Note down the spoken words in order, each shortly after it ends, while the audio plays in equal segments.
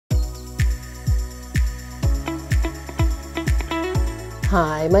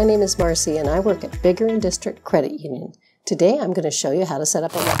Hi, my name is Marcy and I work at Bigger and District Credit Union. Today I'm going to show you how to set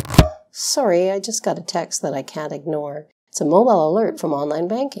up a... Sorry, I just got a text that I can't ignore. It's a mobile alert from online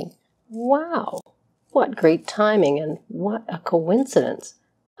banking. Wow, what great timing and what a coincidence.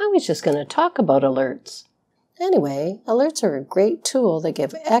 I was just going to talk about alerts. Anyway, alerts are a great tool that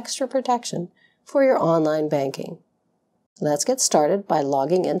give extra protection for your online banking. Let's get started by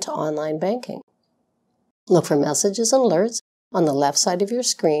logging into online banking. Look for messages and alerts on the left side of your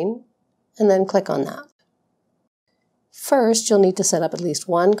screen, and then click on that. First, you'll need to set up at least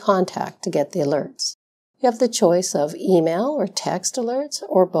one contact to get the alerts. You have the choice of email or text alerts,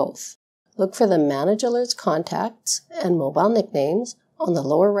 or both. Look for the Manage Alerts Contacts and Mobile Nicknames on the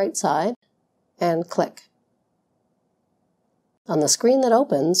lower right side, and click. On the screen that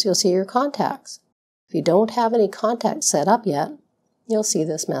opens, you'll see your contacts. If you don't have any contacts set up yet, you'll see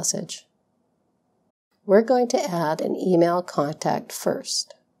this message. We're going to add an email contact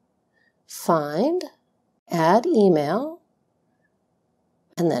first. Find, Add Email,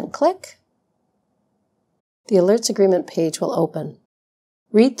 and then click. The Alerts Agreement page will open.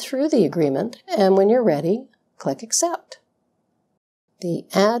 Read through the agreement, and when you're ready, click Accept. The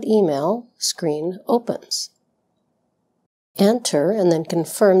Add Email screen opens. Enter and then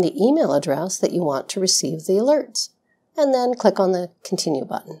confirm the email address that you want to receive the alerts, and then click on the Continue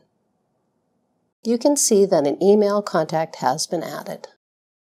button. You can see that an email contact has been added.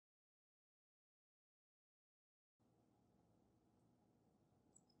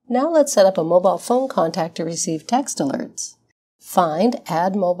 Now let's set up a mobile phone contact to receive text alerts. Find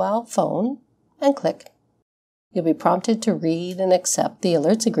Add Mobile Phone and click. You'll be prompted to read and accept the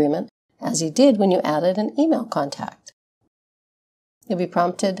alerts agreement as you did when you added an email contact. You'll be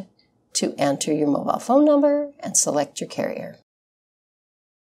prompted to enter your mobile phone number and select your carrier.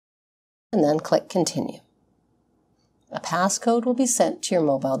 And then click Continue. A passcode will be sent to your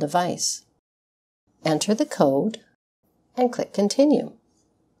mobile device. Enter the code and click Continue.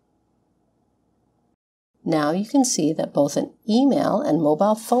 Now you can see that both an email and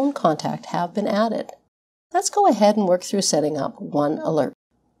mobile phone contact have been added. Let's go ahead and work through setting up one alert.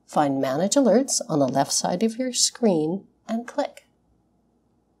 Find Manage Alerts on the left side of your screen and click.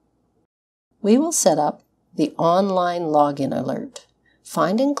 We will set up the online login alert.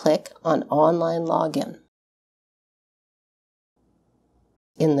 Find and click on Online Login.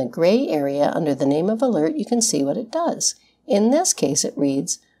 In the gray area under the name of alert, you can see what it does. In this case, it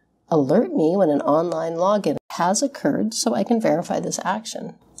reads, Alert me when an online login has occurred so I can verify this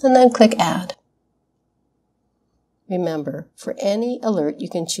action. And then click Add. Remember, for any alert, you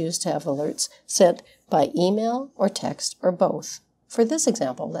can choose to have alerts sent by email or text or both. For this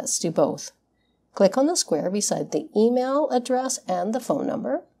example, let's do both. Click on the square beside the email address and the phone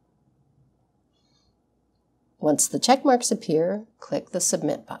number. Once the check marks appear, click the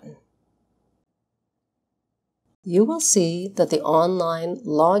Submit button. You will see that the online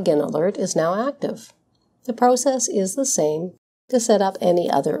login alert is now active. The process is the same to set up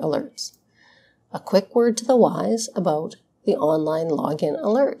any other alerts. A quick word to the wise about the online login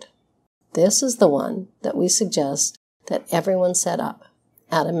alert. This is the one that we suggest that everyone set up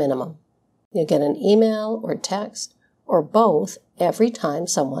at a minimum. You'll get an email or text or both every time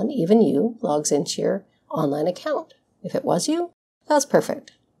someone, even you, logs into your online account. If it was you, that's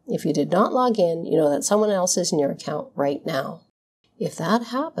perfect. If you did not log in, you know that someone else is in your account right now. If that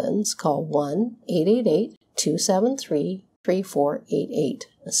happens, call 1-888-273-3488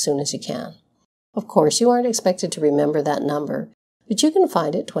 as soon as you can. Of course, you aren't expected to remember that number, but you can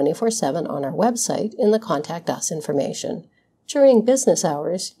find it 24/7 on our website in the Contact Us information. During business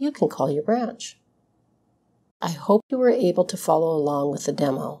hours, you can call your branch. I hope you were able to follow along with the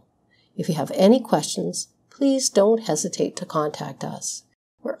demo. If you have any questions, please don't hesitate to contact us.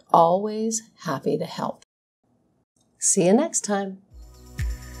 We're always happy to help. See you next time.